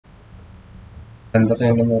എന്താ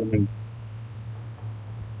ചെയ്യണമെന്ന് ഓർമ്മയുണ്ട്.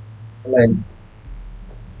 അല്ല,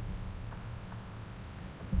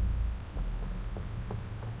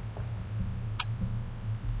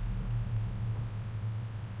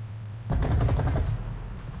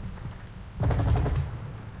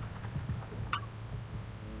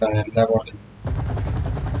 എല്ലാ പാട്ടും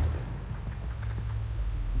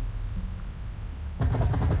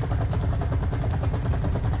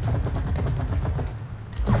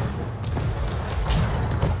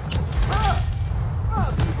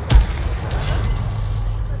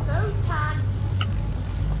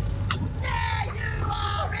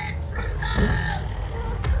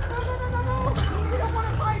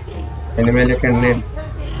അതിന് മേലെയൊക്കെ എണ്ണ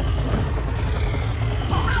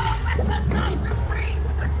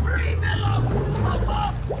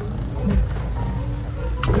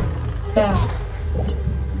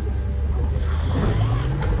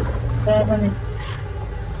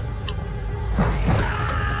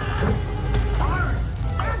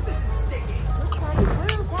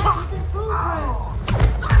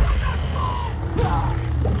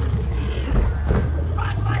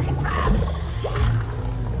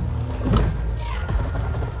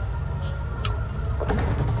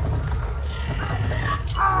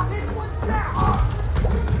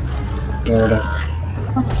അവിടെ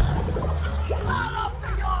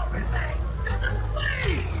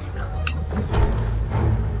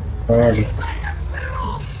പാടി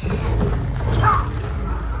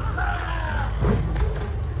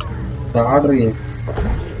താടറിയേ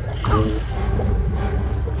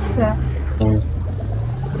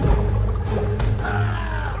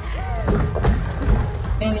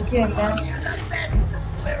എനിക്ക് എന്താ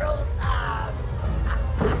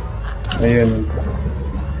അയ്യോ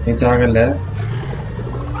നീ ചാകല്ലേ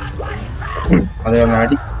അത്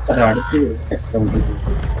അടി അത് അടുത്ത് എക്സാം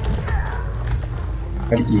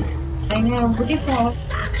അടിക്ക് അതിന് മുടി ഫോൺ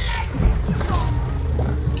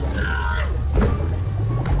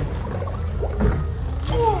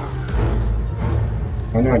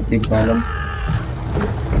അവന് അടിക്കാലം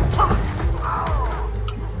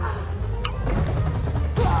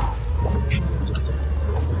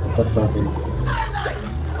പത്താത്തി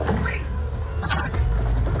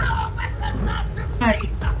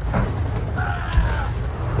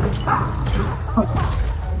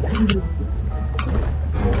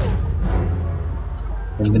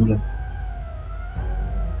എന്തിന്റെ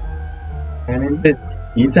ഞാനെന്ത്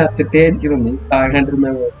ഈ ചത്തിട്ടേ ആയിരിക്കണം നീ താകാണ്ടിരുന്ന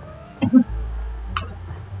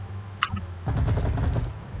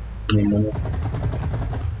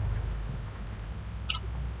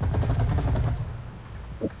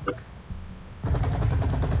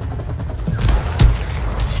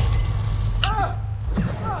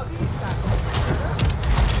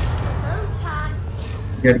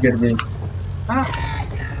കേടിക്കേടി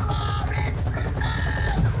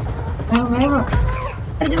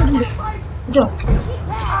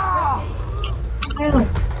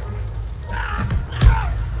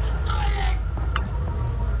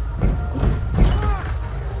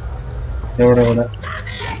എവിടെ എവിടെ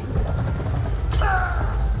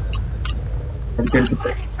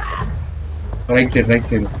അടിച്ചെടുത്തിട്ട് right side right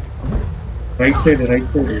side right side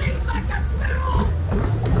right side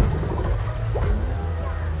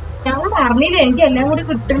ഞങ്ങൾ പറഞ്ഞില്ല എനിക്ക് എല്ലാം കൂടി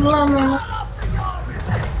കിട്ടുന്നതാണ്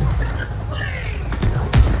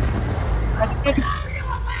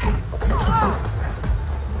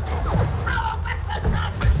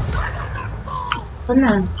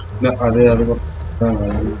അത് അത്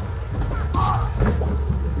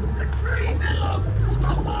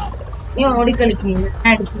നീ ഓടിക്കളിക്കുന്നു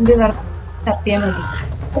അടിച്ചിട്ട് തപ്പിയാ മതി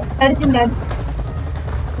അടിച്ചിട്ടുണ്ട്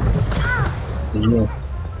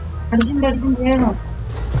അടിച്ചിട്ടുണ്ട് അടിച്ചിട്ടുണ്ട് വേണോ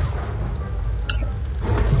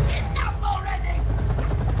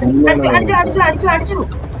അടിച്ചു അടിച്ചു അടിച്ചു അടിച്ചു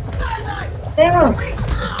വേണോ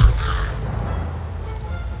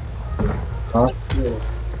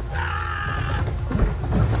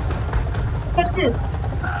അടിച്ചു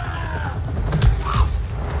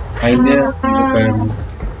അതിന്റെ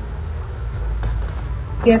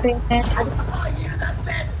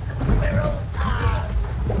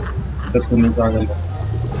തുണി സാധനം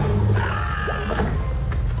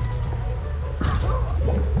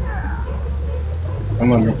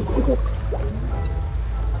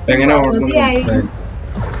എങ്ങനെ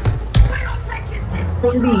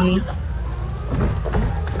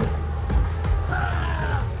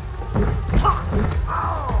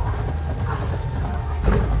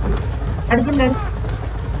അടിച്ചിട്ടുണ്ട്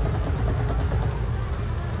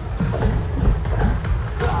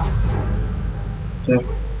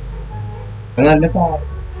നല്ല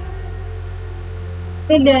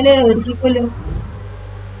ഇല്ല അല്ലേ ഒരിക്കലും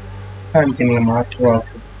കാണിക്കുന്നില്ല മാസ്റ്റർ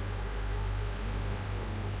വാക്ക്.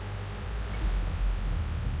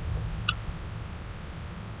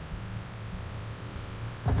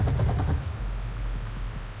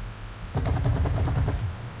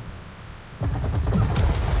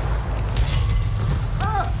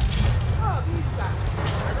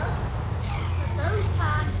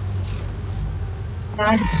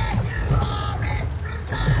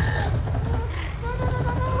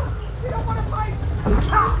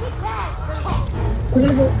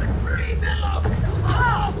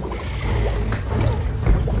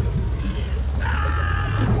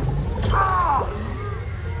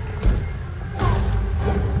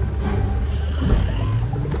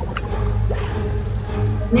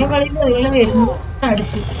 വരുന്നു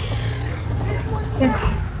അടിച്ചു.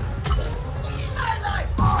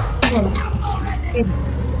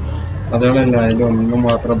 അതുകളല്ല, അതിലൊന്നും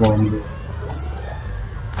മാത്രം ബോംബ്.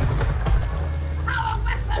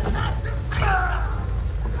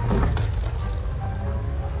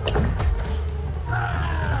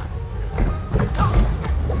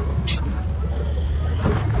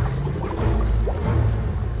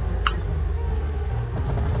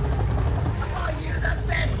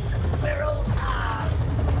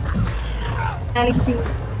 അതിന്റെ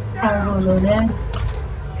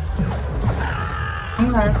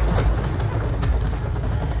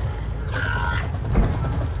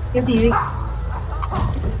തീ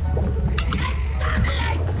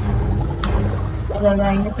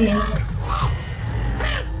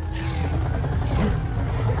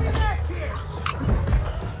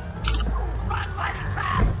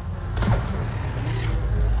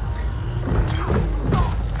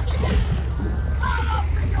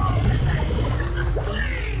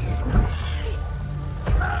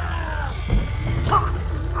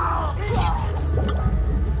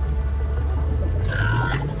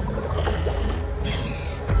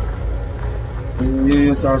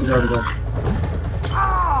ചാട് ചാട് ചാട്.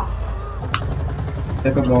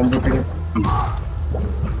 ഇതൊക്കെ ബോംബ്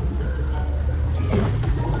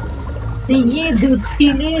ഈ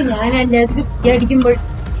ദുട്ടില് ഞാൻ എല്ലാത്തിനും അടിക്കുമ്പോൾ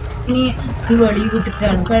ഇനി വെളി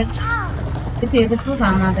വിട്ടിട്ടാണ് ചെയ്തിട്ട്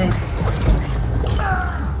സമാധാനം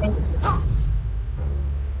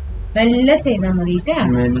മെല്ലെ ചെയ്താൽ മതി.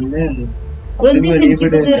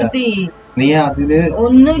 നീ അതില്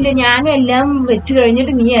ഒന്നുമില്ല, ഞാൻ എല്ലാം വെച്ച്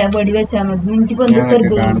കഴിഞ്ഞിട്ട് നീ വെടി വെച്ചാ മതി. എനിക്കിപ്പോ എന്ത്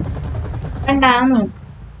തെറുത് കണ്ടാന്ന്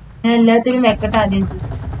ഞാൻ എല്ലാത്തിനും വെക്കട്ടെ ആദ്യം.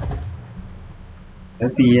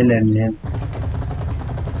 തീയല്ലേ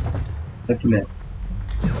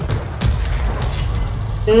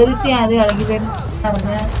അത് ഇളകി പറഞ്ഞ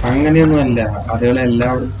അങ്ങനെയൊന്നും അല്ല.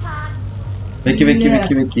 അതുകളെല്ലാം വെക്കി വെക്കി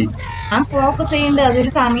വെക്കി വെക്കി ഞാൻ ഫോക്കസ് ചെയ്യണ്ട.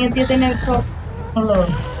 അതൊരു സമയത്തിൽ തന്നെ ഉള്ളൂ.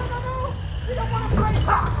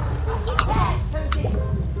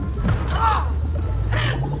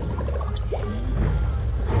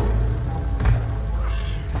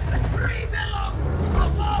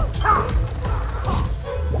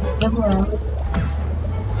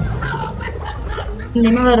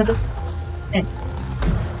 ഇങ്ങനെ വെറുതെ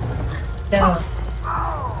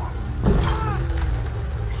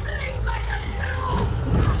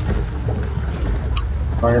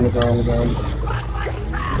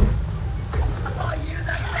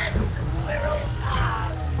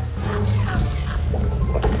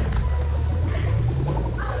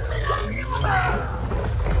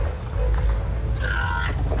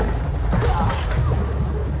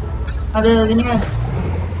അത് അതിന്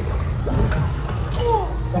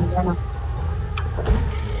എന്താണ്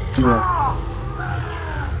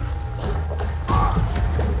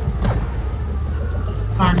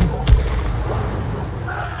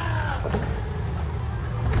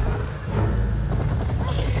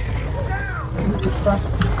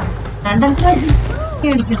രണ്ടാമത്തെ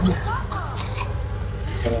അടിച്ചിട്ടുണ്ട്.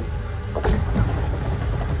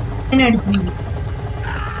 അടിച്ചിട്ടുണ്ട്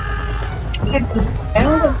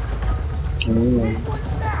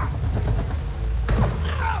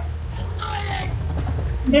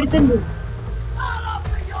എടുത്തുണ്ട്.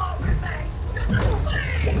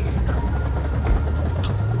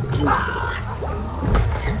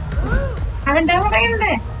 അവൻ്റെ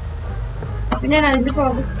പറയണ്ടേ അപ്പൊ ഞാൻ അതിന്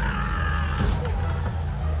പോകും.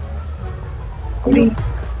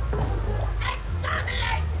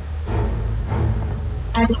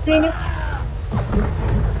 അടിച്ചതിന്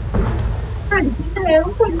അടിച്ചിട്ട്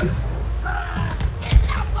വേഗം കൊല്ലു.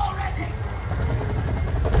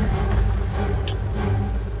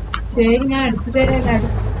 ശരി, ഞാൻ അടിച്ചു തരാം.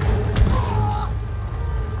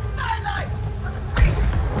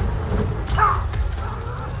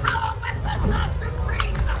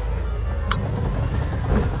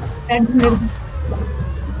 അടിച്ചു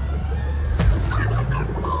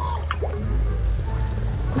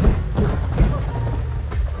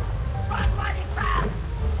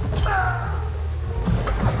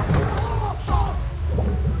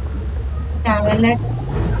അല്ല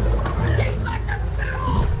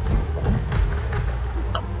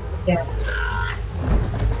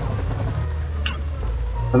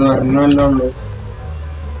അത് പറഞ്ഞല്ലോ ഉള്ളു.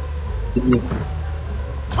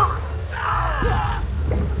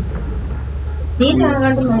 നീ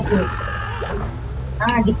ചാകാണ്ട് നോക്കൂ. ആ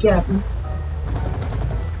അടിക്കാ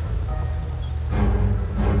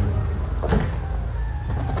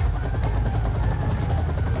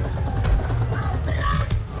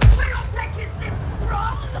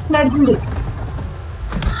അടിച്ചിട്ടുണ്ട്.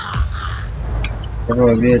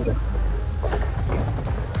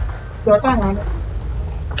 ചോട്ടാണ്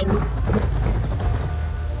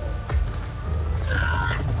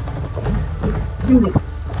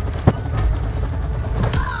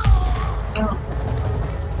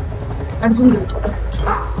അടിച്ചിട്ടുണ്ട്.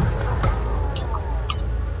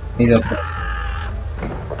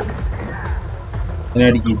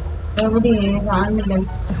 അടിക്കും എവിടെ കാണുന്നില്ല.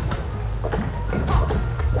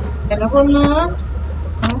 എനക്കൊന്ന്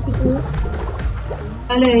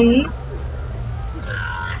അല്ലേ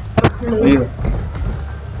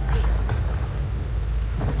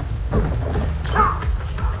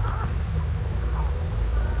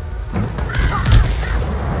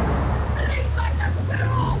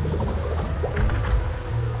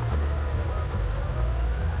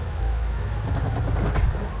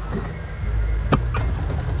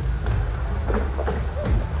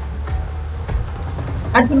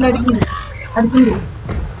അടിച്ചിട്ടുണ്ട് അടിച്ചിട്ടുണ്ട് അടിച്ചിട്ടുണ്ട്.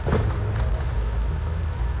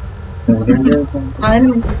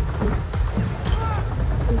 അതിന്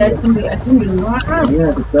അടിച്ചിട്ടുണ്ട് അടിച്ചിട്ടുണ്ട്.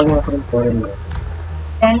 അടിച്ചാൽ മാത്രം പോരല്ലോ.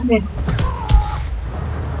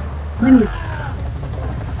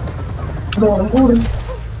 കൂടും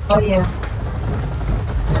അറിയാ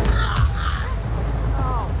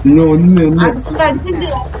അടിച്ചിട്ടുണ്ട് അടിച്ചിട്ടുണ്ട്.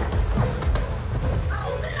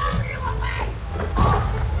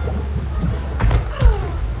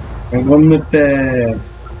 വന്നിട്ട്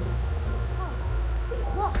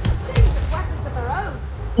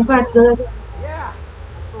ഇപ്പൊ അടുത്തത്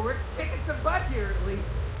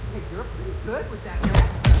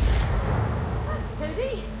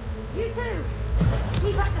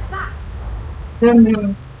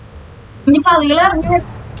ഇനി പതികളെ ഇറങ്ങി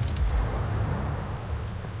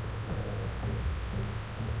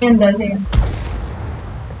എന്താ ചെയ്യാൻ?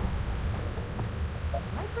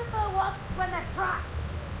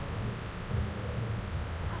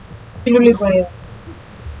 പിന്നുള്ളിൽ പോയോ?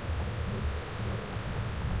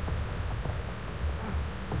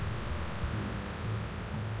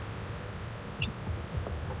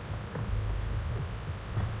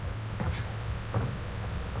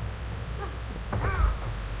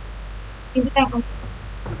 ഇതിനകം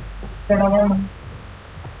കിടവണം.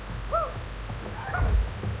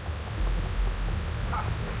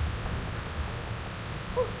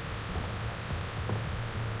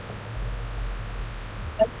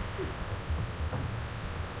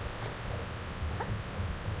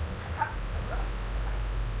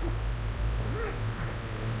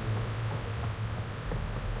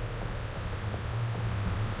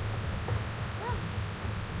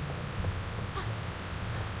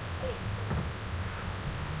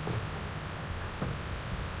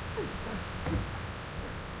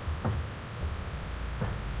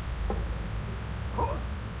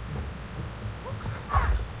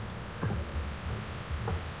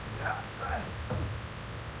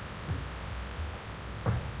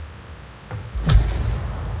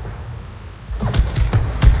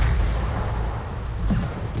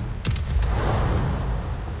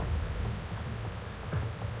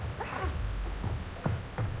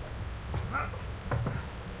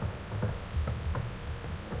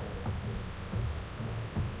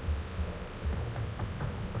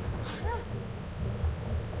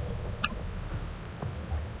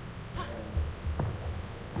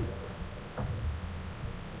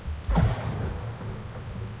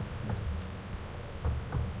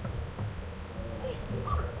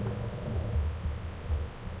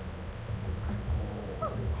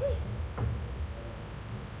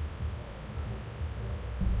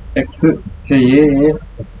 एक्स चाहिए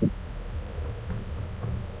एक्स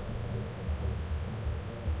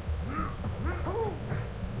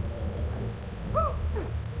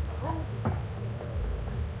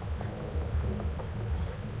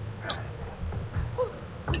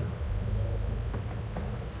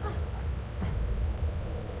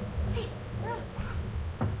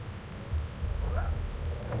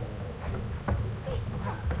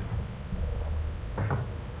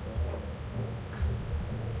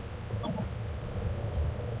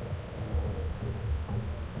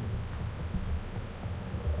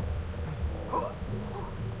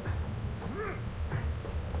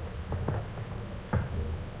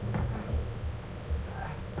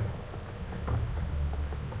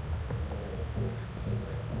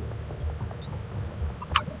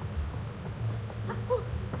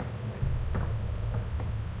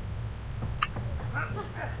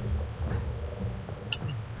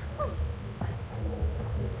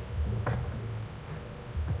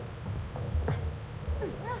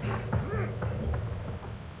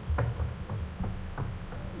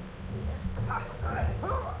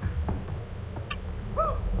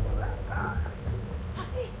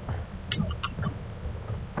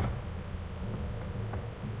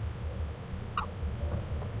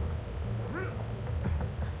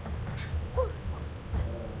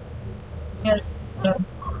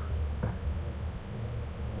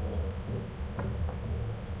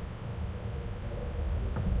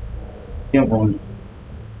ഞാൻ പോകുന്നു.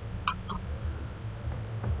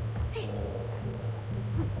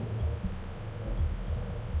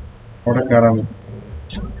 അവിടെ കയറാൻ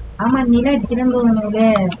ആ മണ്ണിലടിക്കണം തോന്നണല്ലേ.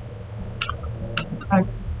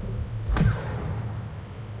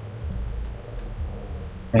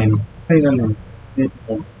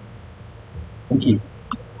 ഓക്കെ.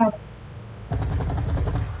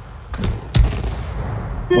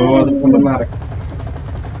 ഓ അത് കൊണ്ടുവന്നാറ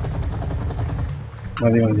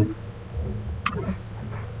മതി മതി.